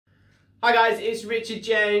Hi guys, it's Richard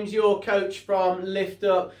James, your coach from Lift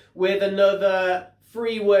Up, with another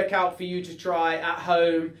free workout for you to try at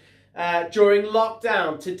home during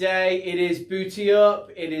lockdown. Today it is booty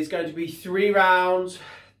up. It is going to be 3 rounds,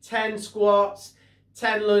 10 squats,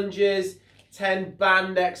 10 lunges, 10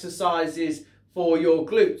 band exercises for your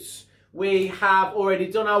glutes. We have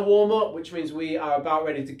already done our warm-up, which means we are about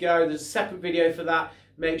ready to go. There's a separate video for that.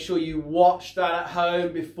 Make sure you watch that at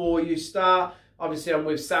home before you start. Obviously, I'm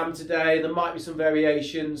with Sam today. There might be some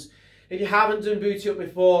variations. If you haven't done booty up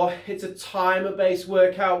before, it's a timer-based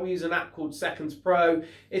workout. We use an app called Seconds Pro.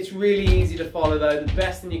 It's really easy to follow though. The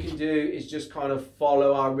best thing you can do is just kind of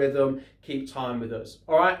follow our rhythm, keep time with us.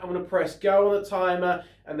 All right, I'm gonna press go on the timer,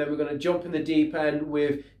 and then we're gonna jump in the deep end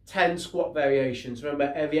with 10 squat variations.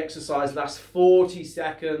 Remember, every exercise lasts 40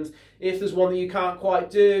 seconds. If there's one that you can't quite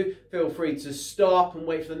do, feel free to stop and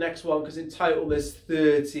wait for the next one, because in total there's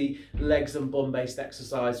 30 legs and bum based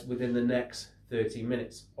exercise within the next 30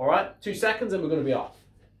 minutes. All right, 2 seconds and we're going to be off.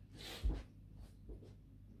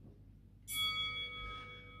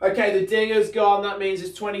 Okay, the dinger's gone. That means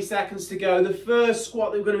it's 20 seconds to go. The first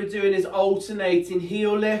squat that we're going to be doing is alternating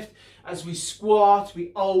heel lift. As we squat,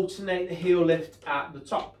 we alternate the heel lift at the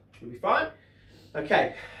top. Should be fine.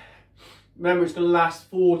 Okay, remember it's going to last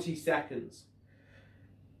 40 seconds.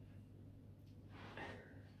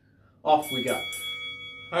 Off we go.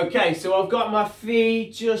 Okay, so I've got my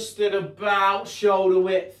feet just at about shoulder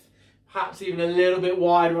width, perhaps even a little bit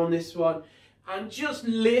wider on this one. And just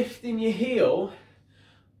lifting your heel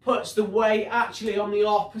puts the weight actually on the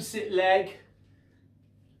opposite leg,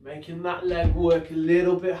 making that leg work a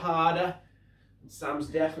little bit harder. And Sam's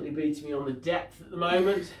definitely beating me on the depth at the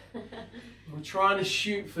moment. We're trying to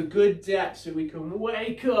shoot for good depth so we can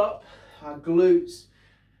wake up our glutes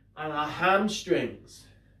and our hamstrings.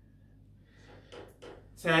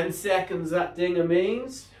 10 seconds that dinger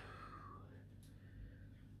means.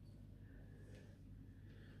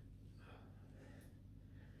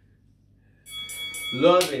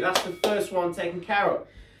 Lovely, that's the first one taken care of.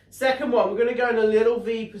 Second one, we're going to go in a little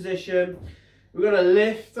V position. We're going to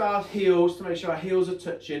lift our heels to make sure our heels are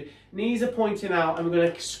touching. Knees are pointing out, and we're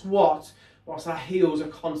going to squat whilst our heels are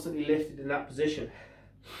constantly lifted in that position.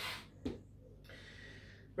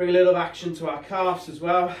 Bring a little action to our calves as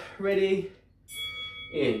well. Ready?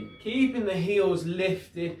 In. Keeping the heels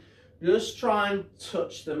lifted. Just try and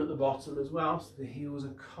touch them at the bottom as well, so the heels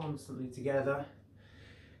are constantly together.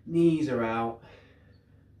 Knees are out.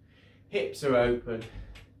 Hips are open.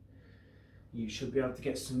 You should be able to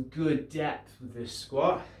get some good depth with this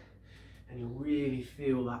squat, and you'll really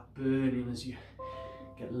feel that burning as you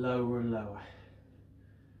get lower and lower.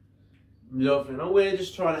 Lovely. Now we're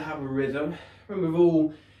just trying to have a rhythm. Remember, with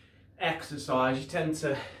all exercise, you tend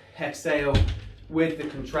to exhale with the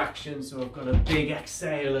contraction, so I've got a big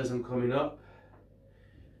exhale as I'm coming up.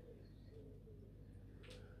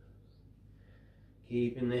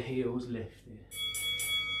 Keeping the heels lifted.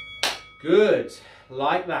 Good,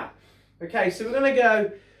 like that. Okay, so we're going to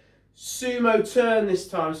go sumo turn this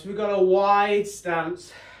time. So we've got a wide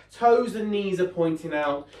stance, toes and knees are pointing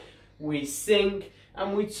out. We sink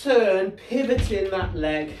and we turn, pivoting that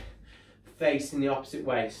leg facing the opposite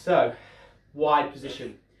way. So, wide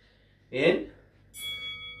position. In,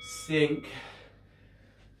 sink,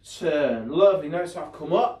 turn. Lovely. Notice I've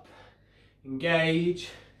come up,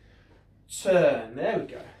 engage, turn. There we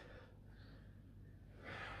go.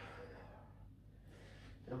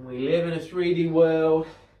 And we live in a 3D world.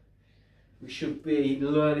 We should be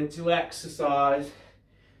learning to exercise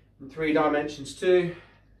in 3 dimensions too.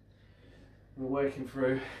 We're working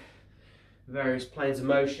through various planes of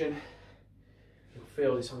motion. You'll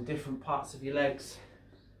feel this on different parts of your legs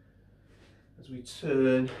as we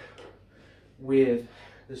turn with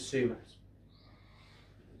the sumos.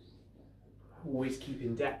 Always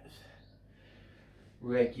keeping depth,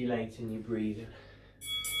 regulating your breathing.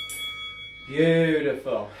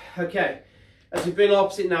 Beautiful. Okay, as we've been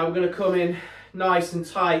opposite now, we're going to come in nice and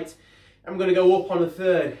tight, and we're going to go up on the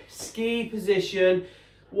third. Ski position,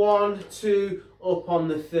 1, 2, up on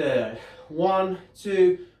the third. 1,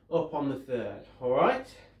 2, up on the third. All right?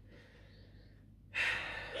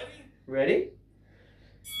 Ready?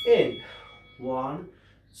 In. 1,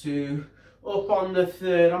 2, up on the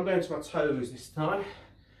third. I'm going to my toes this time.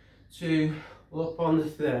 2, up on the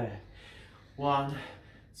third. 1,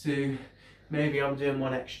 2, maybe I'm doing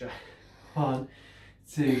one extra. 1,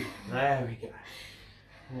 2, there we go.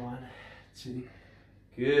 1, 2,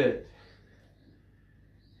 good.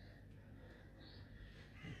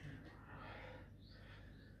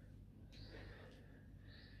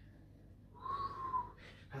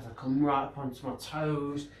 As I come right up onto my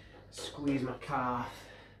toes, squeeze my calf,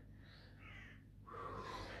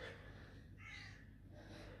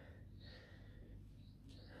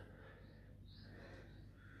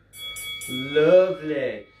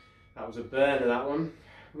 Lovely. That was a burner, that one.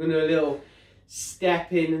 We're going to do a little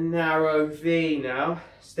step in narrow V now.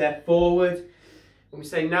 Step forward. When we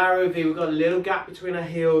say narrow V, we've got a little gap between our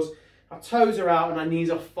heels. Our toes are out and our knees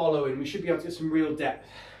are following. We should be able to get some real depth.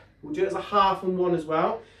 We'll do it as a half and one as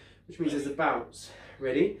well, which means there's a bounce.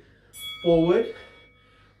 Ready? Forward,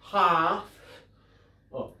 half,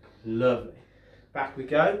 up. Lovely. Back we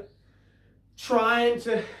go. Trying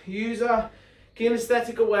to use our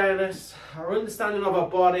kinesthetic awareness, our understanding of our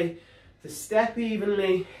body, to step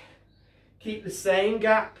evenly, keep the same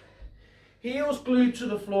gap, heels glued to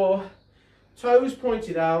the floor, toes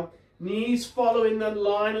pointed out, knees following the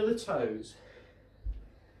line of the toes.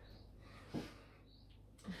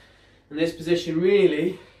 In this position,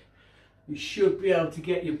 really, you should be able to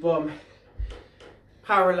get your bum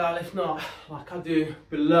parallel, if not like I do,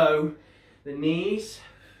 below the knees.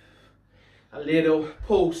 A little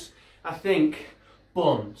pulse, I think.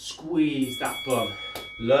 Bum, squeeze that bum.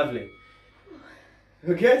 Lovely.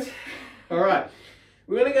 We're good? All right.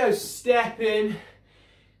 We're going to go step in,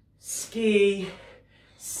 ski,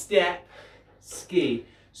 step, ski.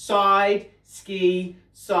 Side, ski,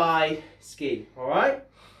 side, ski. All right?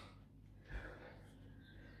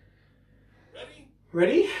 Ready?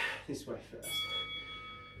 Ready? This way first.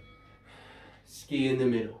 Ski in the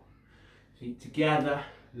middle. Feet together.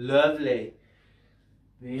 Lovely.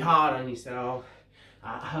 Be hard on yourself.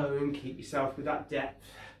 At home, keep yourself with that depth.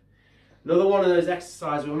 Another one of those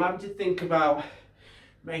exercises where I'm having to think about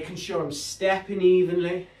making sure I'm stepping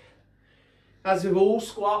evenly. As with all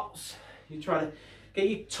squats, you try to get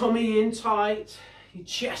your tummy in tight. Your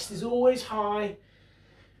chest is always high.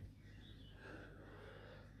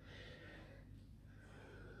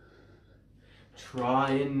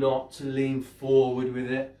 Trying not to lean forward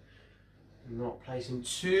with it. Not placing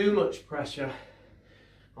too much pressure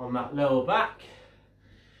on that lower back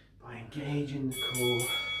by engaging the core,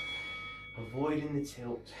 avoiding the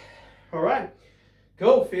tilt. All right,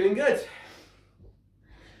 cool, feeling good.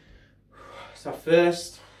 So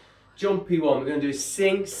first jumpy one, we're going to do a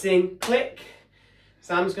sink, sink, click.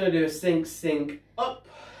 Sam's going to do a sink, sink, up.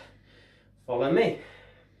 Follow me.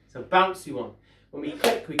 It's a bouncy one. When we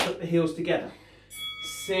click the heels together.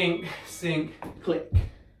 Sink, sink, click.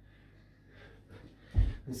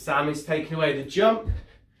 And Sam is taking away the jump,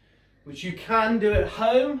 which you can do at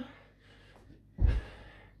home,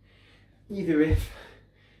 either if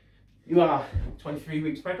you are 23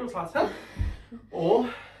 weeks pregnant like Sam, or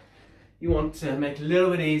you want to make it a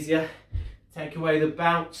little bit easier, take away the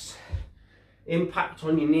bounce, impact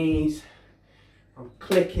on your knees, from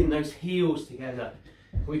clicking those heels together.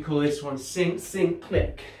 We call this one sink, sink,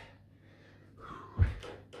 click.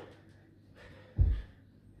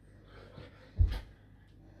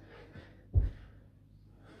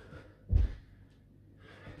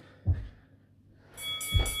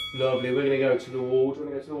 Lovely, we're going to go to the wall. Do you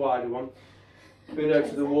want to go to the wider one? We're going to go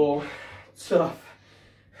to the wall. Tough.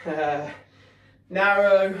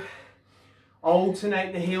 Narrow.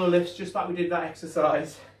 Alternate the heel lifts just like we did that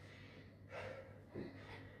exercise.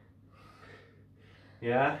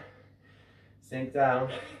 Yeah. Sink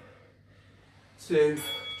down. 2.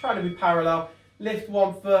 Try to be parallel. Lift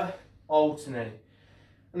one foot. Alternate.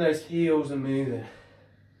 And those heels are moving.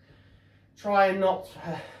 Try and not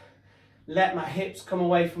let my hips come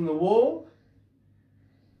away from the wall.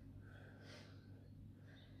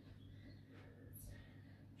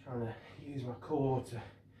 Trying to use my core to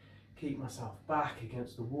keep myself back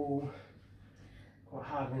against the wall. Quite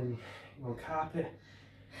hard when you're on carpet.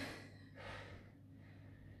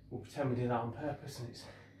 We'll pretend we do that on purpose and it's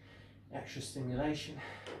extra stimulation.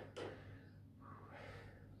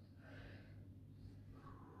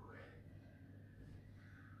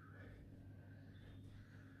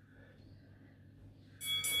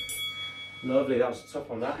 Lovely, that was a tough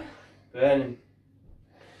one, that. Burning.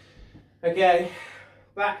 Okay,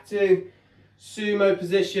 back to sumo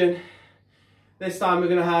position. This time we're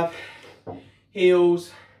going to have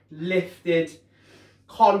heels lifted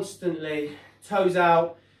constantly, toes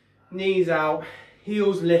out, knees out,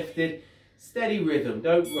 heels lifted, steady rhythm,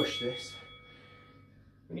 don't rush this.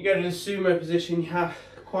 When you go to the sumo position, you have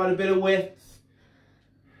quite a bit of width.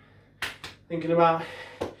 Thinking about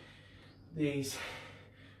these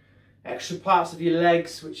extra parts of your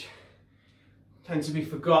legs which tend to be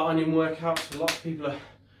forgotten in workouts. A lot of people are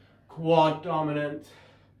quad dominant.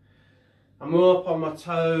 I'm up on my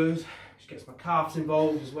toes, which gets my calves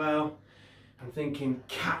involved as well. I'm thinking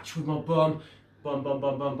catch with my bum, bum, bum,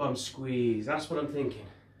 bum, bum, bum, squeeze. That's what I'm thinking.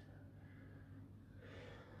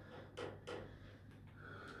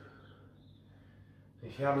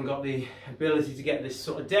 If you haven't got the ability to get this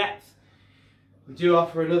sort of depth, We do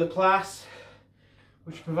offer another class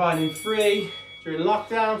which we're providing free during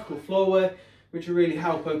lockdown called floor work, which will really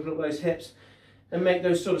help open up those hips and make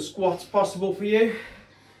those sort of squats possible for you.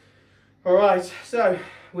 All right, so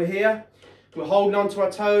we're here, we're holding on to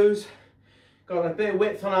our toes, got a bit of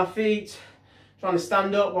width on our feet, trying to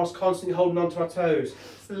stand up whilst constantly holding on to our toes.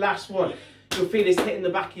 It's the last one. You'll feel this hitting the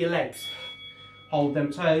back of your legs. Hold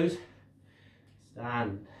them toes,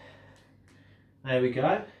 stand. There we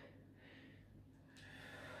go.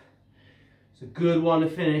 It's a good one to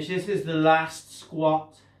finish. This is the last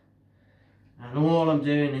squat. And all I'm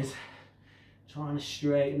doing is trying to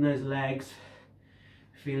straighten those legs.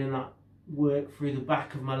 Feeling that work through the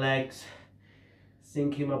back of my legs.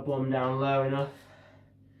 Sinking my bum down low enough.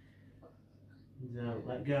 Don't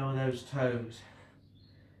let go of those toes.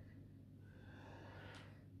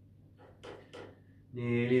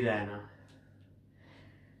 Nearly there now.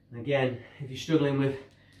 And again, if you're struggling with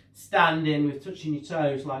standing, with touching your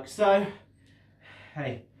toes like so,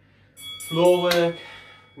 hey, floor work,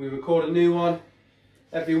 we record a new one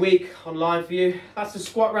every week online for you. That's the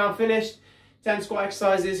squat round finished. 10 squat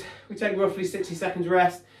exercises. We take roughly 60 seconds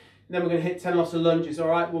rest, and then we're going to hit 10 lots of lunges. All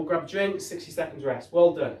right, we'll grab a drink, 60 seconds rest.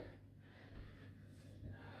 Well done.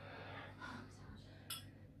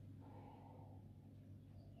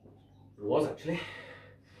 It was actually.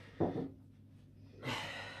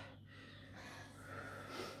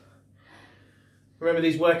 Remember,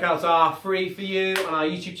 these workouts are free for you on our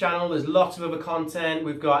YouTube channel. There's lots of other content.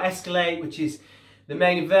 We've got Escalate, which is the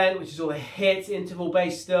main event, which is all the HIIT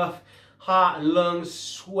interval-based stuff. Heart and lungs,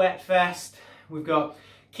 sweat fest. We've got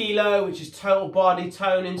Kilo, which is total body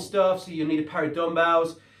toning stuff, so you'll need a pair of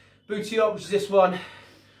dumbbells. Booty Up, which is this one.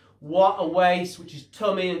 What a Waist, which is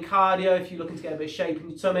tummy and cardio if you're looking to get a bit of shape in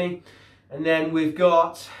your tummy. And then we've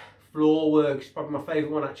got Floor Work, which is probably my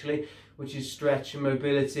favourite one actually, which is stretch and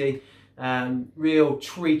mobility. Real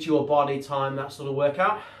treat your body time, that sort of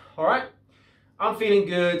workout. All right, I'm feeling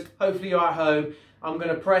good. Hopefully you're at home. I'm going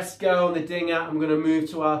to press go on the dinger. I'm going to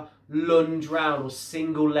move to our lunge round or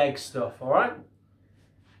single leg stuff. All right,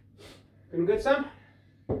 feeling good, Sam?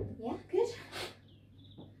 Yeah, good.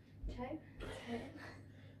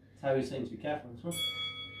 Toe seems to be careful on this one.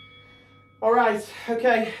 All right,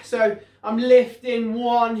 okay, so I'm lifting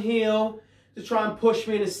one heel to try and push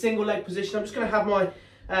me in a single leg position. I'm just going to have my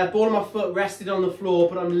ball of my foot rested on the floor,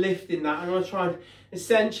 but I'm lifting that. I'm going to try and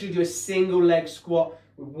essentially do a single leg squat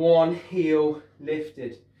with one heel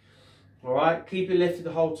lifted. All right, keep it lifted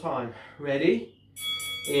the whole time. Ready?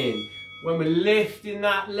 In. When we're lifting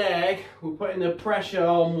that leg, we're putting the pressure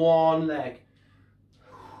on one leg.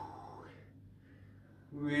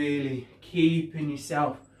 Really keeping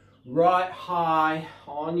yourself right high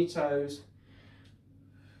on your toes.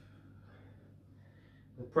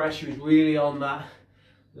 The pressure is really on that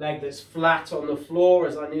leg that's flat on the floor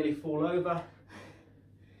as I nearly fall over.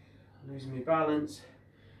 Losing my balance.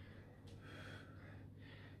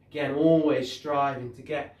 Again, always striving to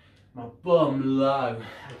get my bum low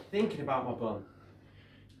and thinking about my bum.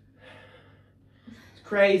 It's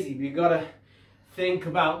crazy, but you've got to think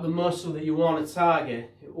about the muscle that you want to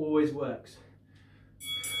target. It always works.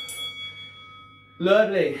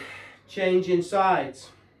 Lovely. Changing sides.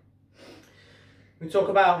 We talk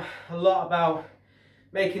a lot about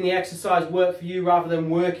making the exercise work for you rather than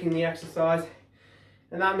working the exercise.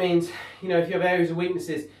 And that means, you know, if you have areas of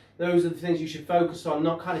weaknesses, those are the things you should focus on,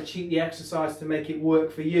 not kind of cheat the exercise to make it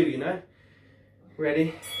work for you, you know?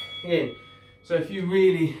 Ready? In. So if you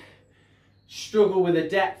really struggle with the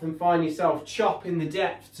depth and find yourself chopping the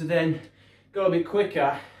depth to then go a bit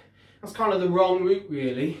quicker, that's kind of the wrong route,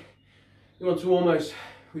 really. You want to almost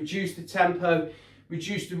reduce the tempo,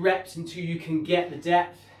 reduce the reps until you can get the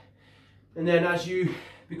depth. And then as you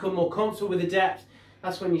become more comfortable with the depth,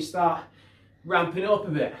 that's when you start ramping it up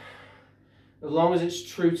a bit. As long as it's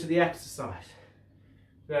true to the exercise.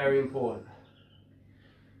 Very important.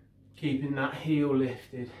 Keeping that heel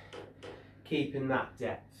lifted, keeping that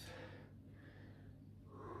depth.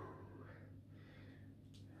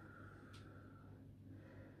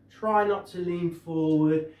 Try not to lean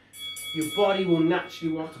forward. Your body will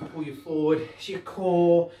naturally want to pull you forward. It's your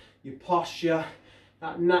core, your posture,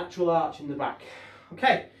 that natural arch in the back.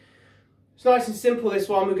 Okay, it's nice and simple this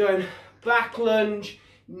one. We're going back lunge,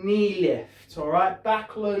 knee lift. All right,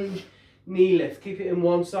 back lunge, knee lift. Keep it in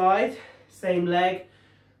one side, same leg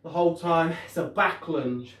the whole time. It's a back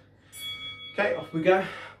lunge. Okay, off we go.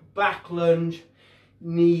 Back lunge,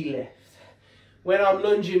 knee lift. When I'm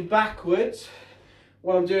lunging backwards,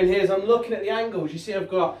 what I'm doing here is I'm looking at the angles. You see I've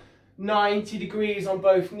got 90 degrees on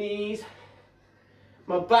both knees.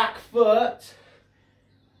 My back foot,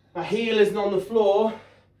 my heel isn't on the floor,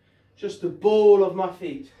 just the ball of my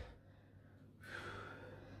feet.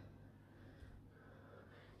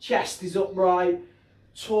 Chest is upright,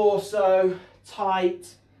 torso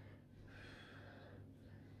tight.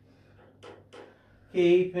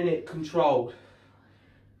 Keeping it controlled.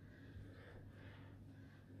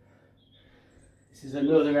 This is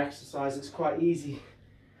another exercise that's quite easy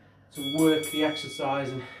to work the exercise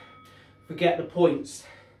and forget the points,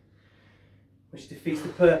 which defeats the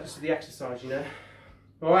purpose of the exercise, you know.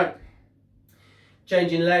 All right,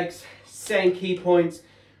 changing legs, same key points,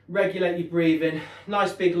 regulate your breathing,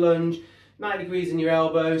 nice big lunge, 90 degrees in your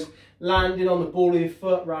elbows, landing on the ball of your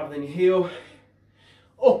foot rather than your heel,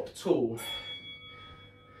 up tall.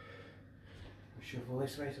 Shuffle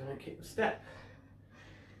this way so I don't kick the step.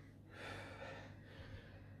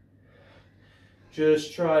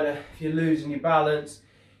 Just try to, if you're losing your balance,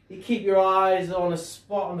 you keep your eyes on a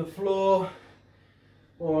spot on the floor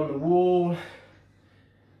or on the wall.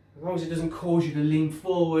 As long as it doesn't cause you to lean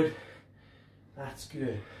forward, that's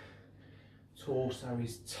good. Torso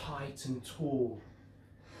is tight and tall.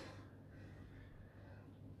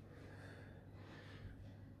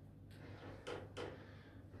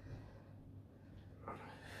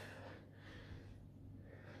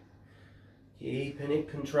 Keeping it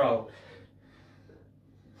controlled.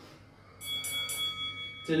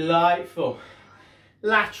 Delightful.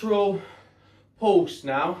 Lateral pulse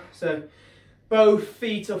now. So both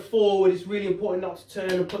feet are forward. It's really important not to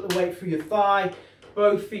turn and put the weight through your thigh.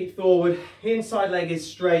 Both feet forward. Inside leg is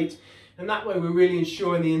straight. And that way we're really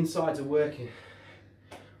ensuring the insides are working.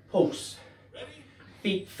 Pulse.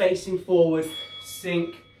 Feet facing forward.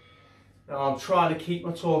 Sink. Now I'm trying to keep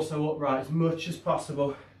my torso upright as much as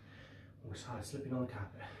possible. Oh, it's hard slipping on the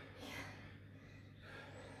carpet.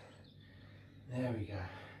 There we go.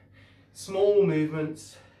 Small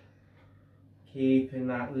movements. Keeping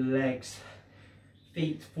that legs,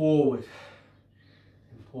 feet forward.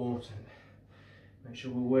 Important. Make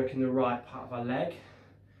sure we're working the right part of our leg.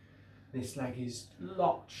 This leg is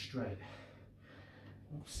locked straight.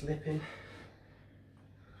 Not slipping.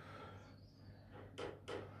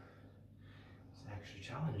 It's an extra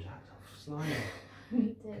challenge, that of sliding.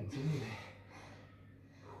 Continue.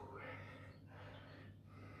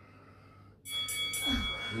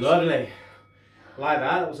 Lovely. Like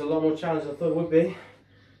that. That was a lot more challenging than I thought it would be.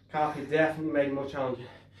 Carpet definitely made it more challenging.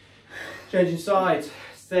 Changing sides.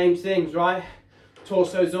 Same things, right?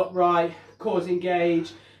 Torso's upright, cores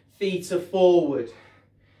engaged, feet are forward.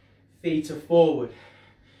 Feet are forward.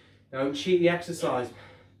 Don't cheat the exercise.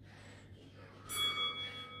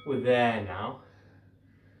 We're there now.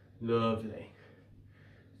 Lovely.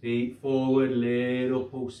 Feet forward, little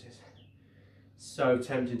pulses. So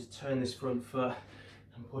tempting to turn this front foot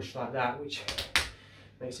and push like that, which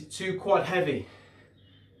makes it too quad heavy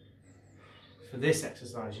for this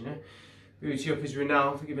exercise, you know. Booty Up is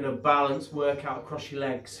renowned for giving a balanced workout across your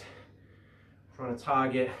legs. Trying to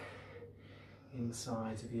target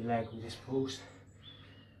insides of your leg with this pulse.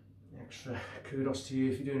 Extra kudos to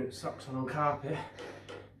you if you're doing it with socks on carpet,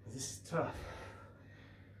 because this is tough.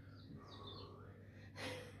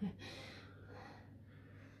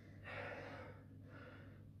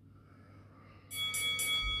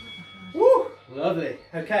 Woo! Lovely.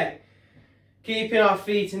 Okay. Keeping our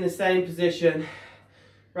feet in the same position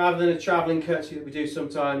rather than a travelling curtsy that we do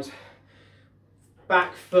sometimes.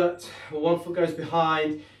 Back foot, or one foot goes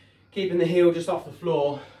behind, keeping the heel just off the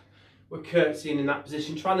floor. We're curtsying in that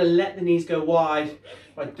position, trying to let the knees go wide.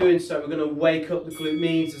 By doing so, we're going to wake up the glute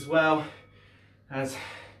medius as well as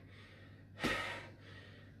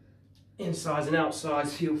insides and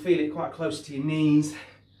outsides. You'll feel it quite close to your knees.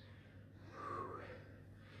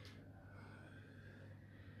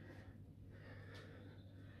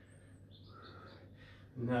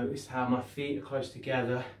 Notice how my feet are close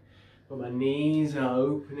together, but my knees are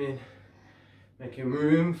opening, making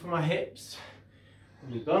room for my hips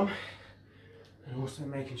and my bum, and also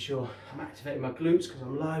making sure I'm activating my glutes because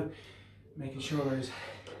I'm low, making sure those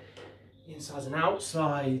insides and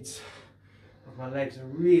outsides of my legs are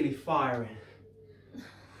really firing.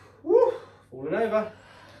 Woo! Falling over.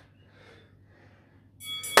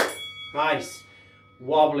 Nice.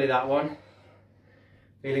 Wobbly, that one.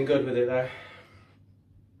 Feeling good with it though.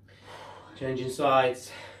 Changing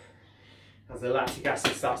sides. As the lactic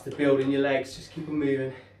acid starts to build in your legs, just keep them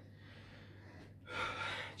moving.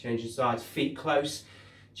 Changing sides, feet close,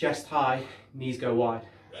 chest high, knees go wide.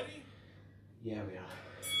 Ready? Yeah, we are.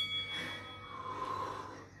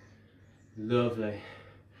 Lovely.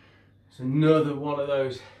 It's another one of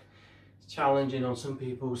those challenging on some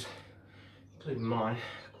people's, including mine.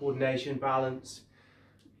 Coordination, balance,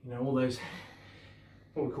 you know, all those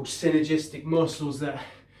what we call synergistic muscles that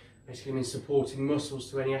Basically means supporting muscles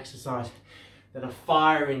to any exercise that are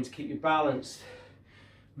firing to keep you balanced.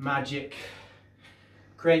 Magic.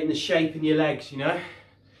 Creating the shape in your legs, you know.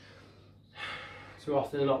 Too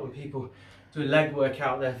often than not when people do a leg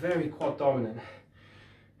workout, they're very quad dominant.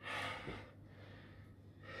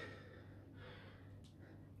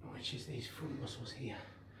 Which is these front muscles here.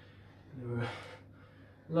 And there are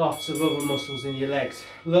lots of other muscles in your legs.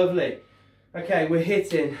 Lovely. Okay, we're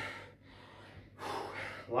hitting,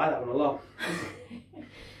 I like that one a lot.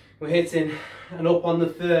 We're hitting and up on the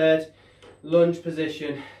third, lunge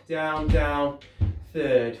position, down, down,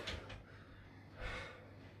 third.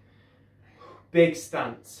 Big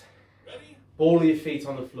stance. Ball of your feet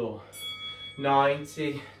on the floor.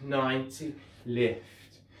 90, 90, lift.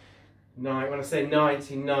 When I say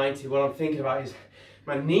 90, 90, what I'm thinking about is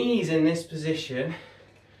my knees in this position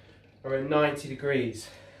are at 90 degrees.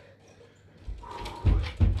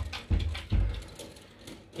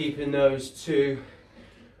 Keeping those two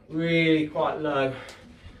really quite low,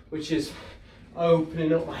 which is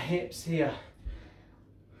opening up my hips here.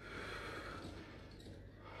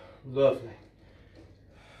 Lovely.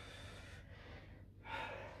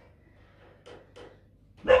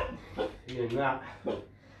 Feeling that.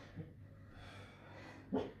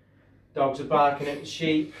 Dogs are barking at the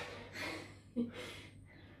sheep.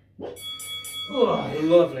 Oh,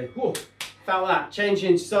 lovely. Whoa. Felt that.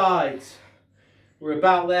 Changing sides. We're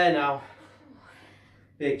about there now.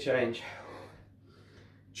 Big change.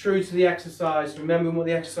 True to the exercise. Remembering what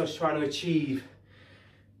the exercise is trying to achieve.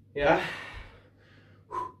 Yeah?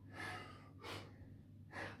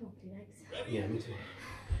 Yeah, me too.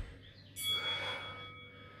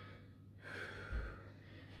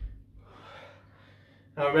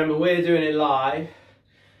 Now remember, we're doing it live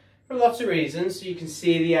for lots of reasons, so you can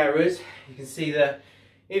see the errors. You can see that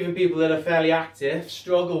even people that are fairly active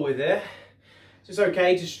struggle with it. So it's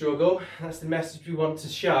okay to struggle. That's the message we want to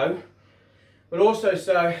show. But also,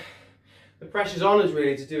 so the pressure's on us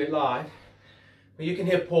really to do it live. But you can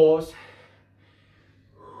hit pause.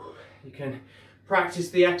 You can practice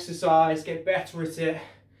the exercise, get better at it.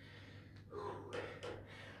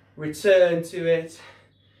 Return to it.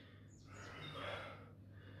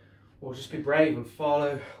 Or just be brave and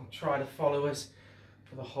follow, or try to follow us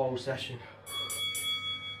for the whole session.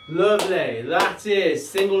 Lovely, that is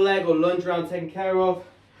single leg or lunge round taken care of.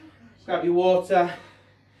 Grab your water,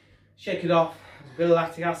 shake it off. There's a bit of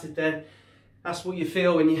lactic acid then. That's what you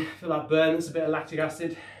feel when you feel that burn, that's a bit of lactic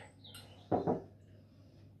acid.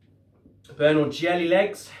 Burn on jelly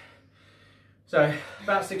legs. So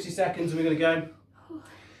about 60 seconds and we're gonna go.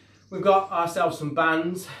 We've got ourselves some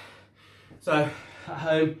bands. So at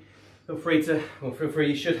home, feel free,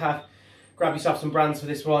 you should have, grab yourself some brands for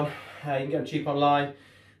this one. You can get them cheap online.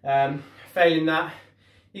 Failing that,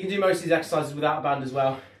 you can do most of these exercises without a band as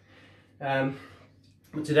well.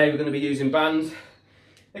 But today we're going to be using bands.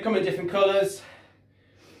 They come in different colours.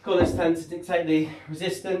 Colours tend to dictate the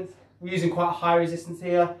resistance. We're using quite a high resistance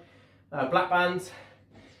here. Black bands.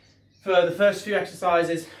 For the first few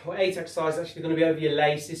exercises, or 8 exercises, actually going to be over your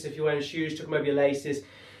laces. So if you're wearing shoes, chuck them over your laces.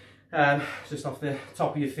 Just off the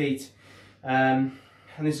top of your feet. And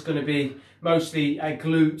this is going to be mostly a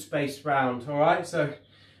glute based round. Alright, so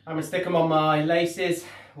I'm going to stick them on my laces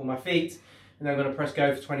or my feet and then I'm going to press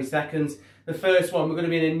go for 20 seconds. The first one, we're going to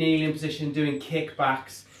be in a kneeling position doing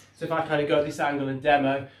kickbacks. So if I kind of go at this angle and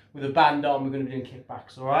demo with a band on, we're going to be doing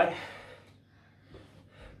kickbacks. Alright.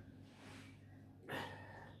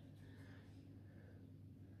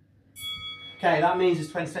 Okay, that means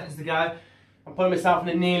there's 20 seconds to go. I'm putting myself in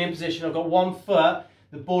a kneeling position. I've got one foot,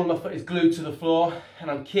 the ball of my foot is glued to the floor,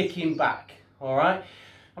 and I'm kicking back, all right?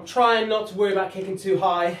 I'm trying not to worry about kicking too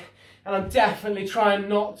high, and I'm definitely trying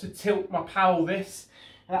not to tilt my pelvis,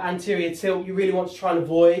 that anterior tilt you really want to try and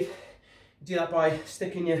avoid. You do that by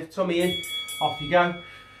sticking your tummy in, off you go.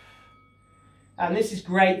 And this is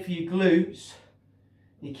great for your glutes.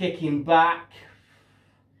 You're kicking back,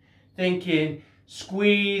 thinking,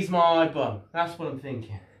 squeeze my bum. That's what I'm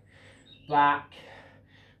thinking. Back.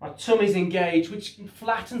 My tummy's engaged, which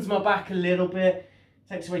flattens my back a little bit,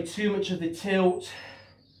 takes away too much of the tilt.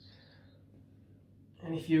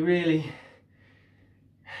 And if you're really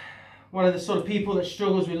one of the sort of people that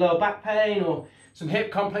struggles with lower back pain or some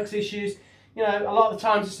hip complex issues, you know, a lot of the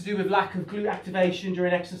times it's to do with lack of glute activation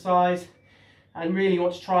during exercise, and really you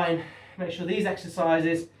want to try and make sure these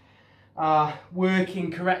exercises are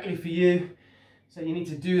working correctly for you, so you need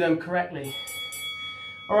to do them correctly.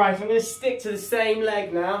 Alright, so I'm going to stick to the same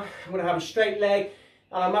leg now. I'm going to have a straight leg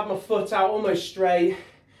and I'm having my foot out almost straight.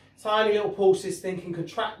 Tiny little pulses, thinking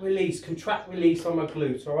contract, release on my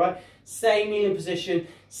glutes, all right? Same kneeling position,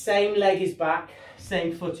 same leg is back,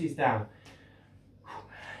 same foot is down.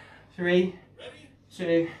 3,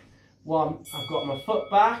 2, 1. I've got my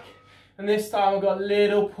foot back, and this time I've got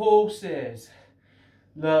little pulses.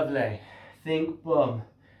 Lovely. Think bum.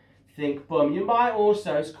 Think bum. You might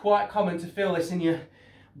also, it's quite common to feel this in your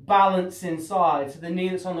balancing side. So the knee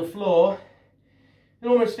that's on the floor, it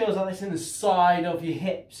almost feels like this in the side of your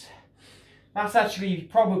hips. That's actually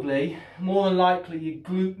probably, more than likely, your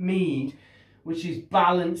glute med, which is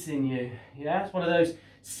balancing you. Yeah, it's one of those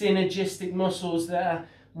synergistic muscles that are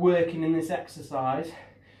working in this exercise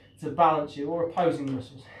to balance you, or opposing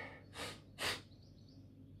muscles.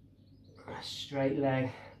 Straight leg,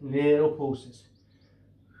 little pulses.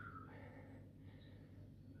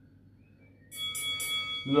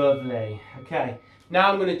 Lovely. Okay,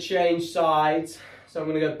 now I'm going to change sides. So I'm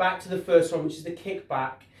going to go back to the first one, which is the kick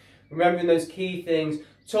back. Remembering those key things.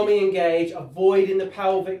 Tummy engage, avoiding the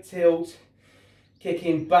pelvic tilt.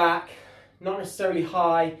 Kicking back, not necessarily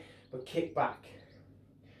high, but kick back.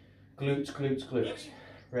 Glutes, glutes, glutes.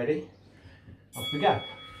 Ready? Off we go.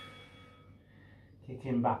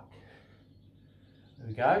 Kicking back. There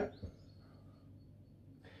we go.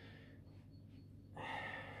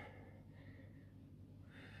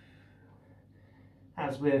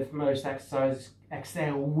 As with most exercises,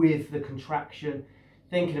 exhale with the contraction.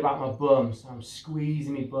 Thinking about my bum, so I'm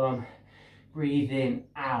squeezing my bum. Breathe in,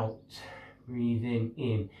 out. Breathe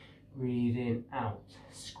in, breathe in, out.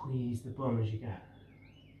 Squeeze the bum as you go.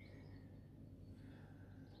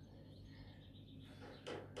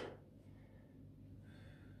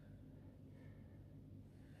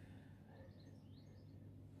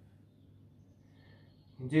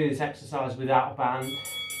 You can do this exercise without a band.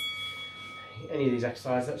 Any of these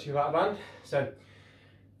exercises actually without a band. So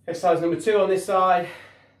exercise number 2 on this side,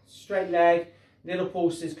 straight leg, little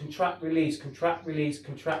pulses, contract, release, contract, release,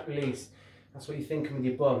 contract, release. That's what you're thinking with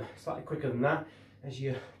your bum. Slightly quicker than that, as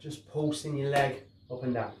you're just pulsing your leg up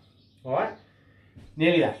and down. All right,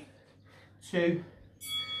 nearly there. 2,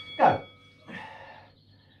 go.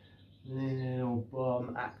 Little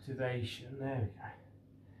bum activation, there we go.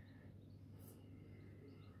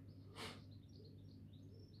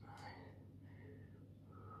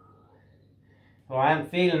 So I am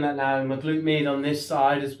feeling that now in my glute med on this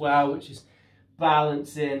side as well, which is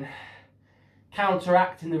balancing,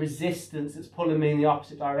 counteracting the resistance that's pulling me in the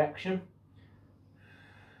opposite direction.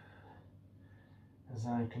 As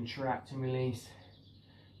I contract and release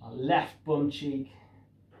my left bum cheek,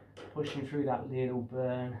 pushing through that little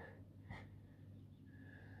burn.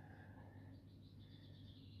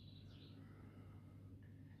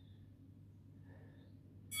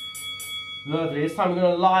 Lovely. This time we're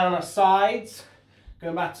going to lie on our sides.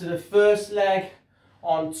 Going back to the first leg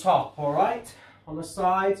on top, all right? On the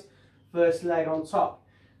sides, first leg on top.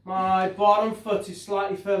 My bottom foot is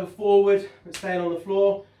slightly further forward, but staying on the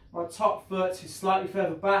floor. My top foot is slightly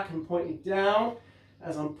further back and pointed down.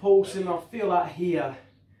 As I'm pulsing, I'll feel that here.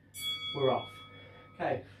 We're off.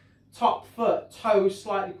 Okay, top foot, toes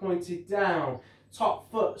slightly pointed down. Top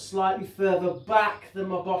foot slightly further back than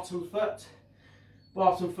my bottom foot.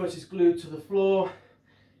 Bottom foot is glued to the floor.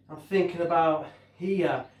 I'm thinking about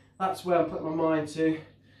here. That's where I'm putting my mind to.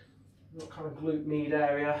 What kind of glute med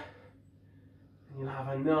area. And you'll have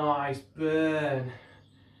a nice burn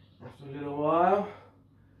after a little while.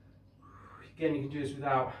 Again, you can do this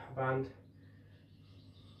without a band.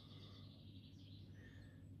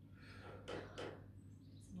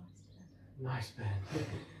 Nice burn.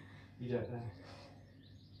 You don't know.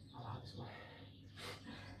 I like this one.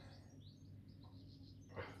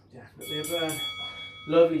 Definitely a burn.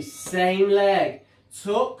 Lovely. Same leg.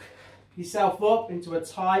 Tuck yourself up into a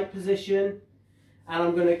tight position. And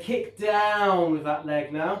I'm going to kick down with that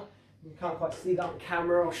leg now. You can't quite see that on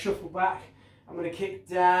camera. I'll shuffle back. I'm going to kick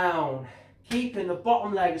down. Keeping the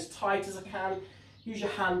bottom leg as tight as I can. Use your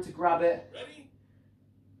hand to grab it. Ready?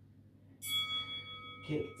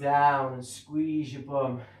 Kick down and squeeze your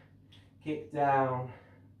bum. Kick down.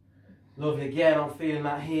 Lovely. Again, I'm feeling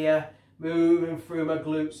that here. Moving through my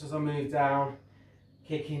glutes as I move down.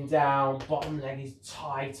 Kicking down. Bottom leg is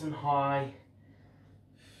tight and high.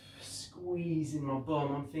 Squeezing my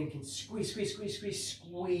bum. I'm thinking squeeze, squeeze, squeeze, squeeze,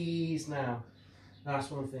 squeeze now.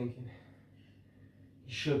 That's what I'm thinking.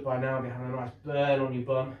 You should by now be having a nice burn on your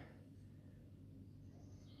bum.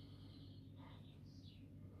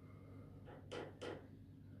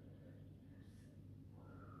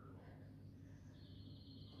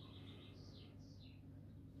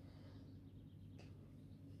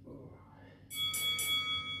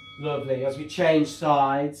 Lovely. As we change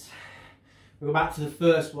sides, We'll go back to the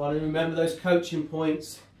first one and remember those coaching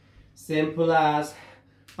points. Simple as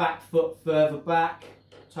back foot further back,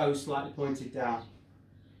 toes slightly pointed down.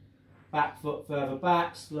 Back foot further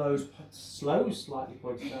back, slows slightly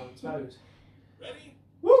pointed down, toes. Ready?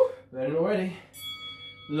 Woo! Ready already.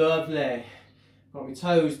 Lovely. Got my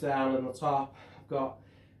toes down on the top. I've got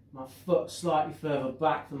my foot slightly further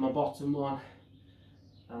back than my bottom one.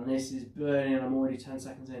 And this is burning. I'm already 10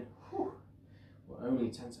 seconds in. Whew. We're only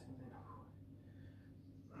 10 seconds in.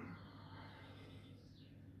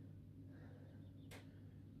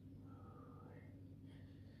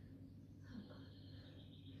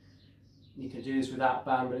 You can do this without a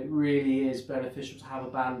band, but it really is beneficial to have a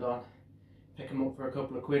band on. Pick them up for a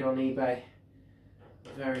couple of quid on eBay.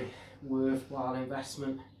 A very worthwhile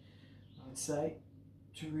investment, I would say,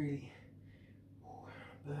 to really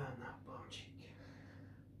burn that bum cheek.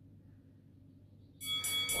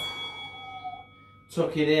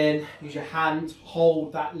 Tuck it in, use your hand,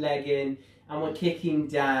 hold that leg in, and we're kicking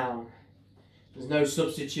down. There's no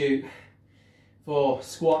substitute for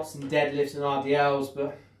squats and deadlifts and RDLs,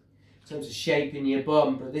 but in terms of shaping your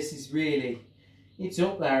bum, but this is really, it's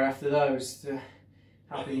up there after those to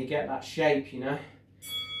helping you get that shape, you know.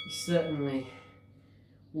 You certainly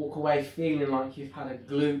walk away feeling like you've had a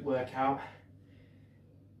glute workout.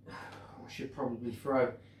 I should probably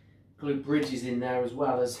throw glute bridges in there as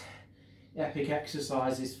well as epic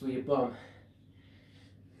exercises for your bum.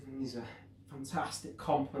 And these are fantastic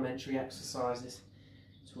complementary exercises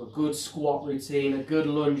to a good squat routine, a good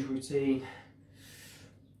lunge routine.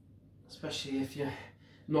 Especially if you're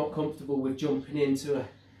not comfortable with jumping into a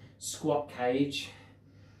squat cage.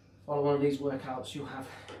 Follow one of these workouts, you'll have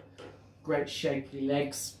great shapely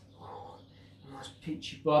legs, a nice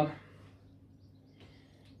peachy bum.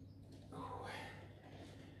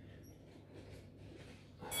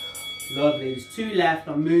 Lovely, there's 2 left.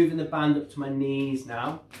 I'm moving the band up to my knees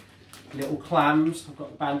now. Little clams. I've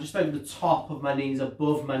got the band just over the top of my knees,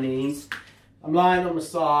 above my knees. I'm lying on my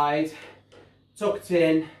side, tucked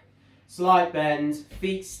in. Slight bend,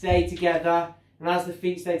 feet stay together, and as the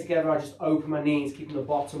feet stay together, I just open my knees, keeping the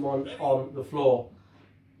bottom one on the floor.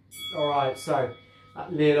 Alright, so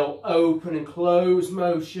that little open and close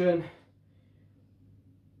motion.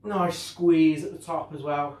 Nice squeeze at the top as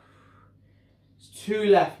well. There's 2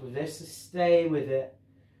 left with this, so stay with it.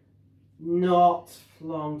 Not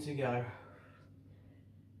long to go.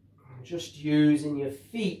 Just using your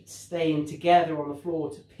feet staying together on the floor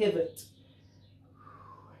to pivot.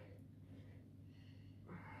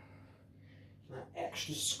 That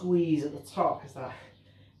extra squeeze at the top is that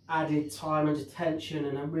added time and attention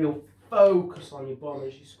and a real focus on your bum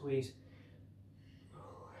as you squeeze.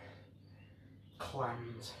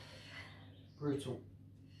 Clams. Brutal.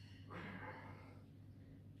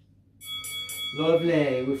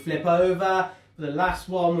 Lovely. We'll flip over for the last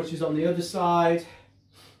one, which is on the other side.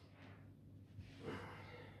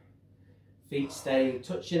 Feet staying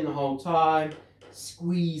touching the whole time.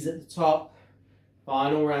 Squeeze at the top.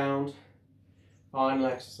 Final round. Final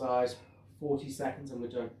exercise. 40 seconds and we're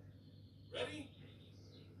done. Ready?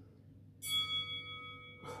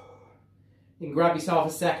 You can grab yourself a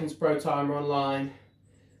seconds pro timer online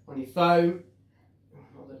on your phone.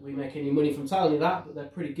 Not that we make any money from telling you that, but they're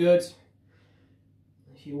pretty good.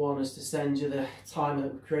 If you want us to send you the timer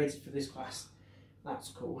that we created for this class, that's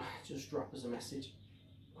cool. Just drop us a message.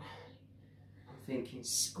 I'm thinking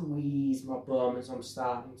squeeze my bum as I'm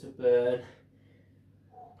starting to burn.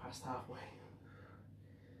 Past halfway.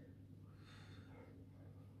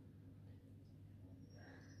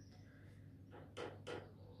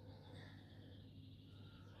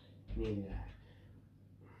 Yeah.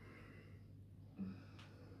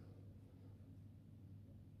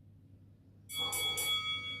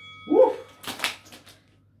 Woo! Well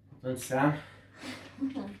done, Sam.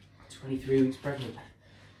 23 weeks pregnant.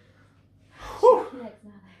 Whew.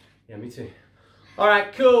 Yeah, me too.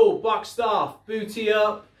 Alright, cool. Boxed off. Booty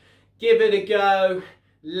up. Give it a go.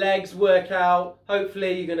 Legs workout.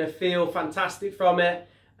 Hopefully you're going to feel fantastic from it.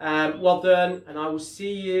 Well done, and I will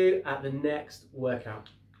see you at the next workout.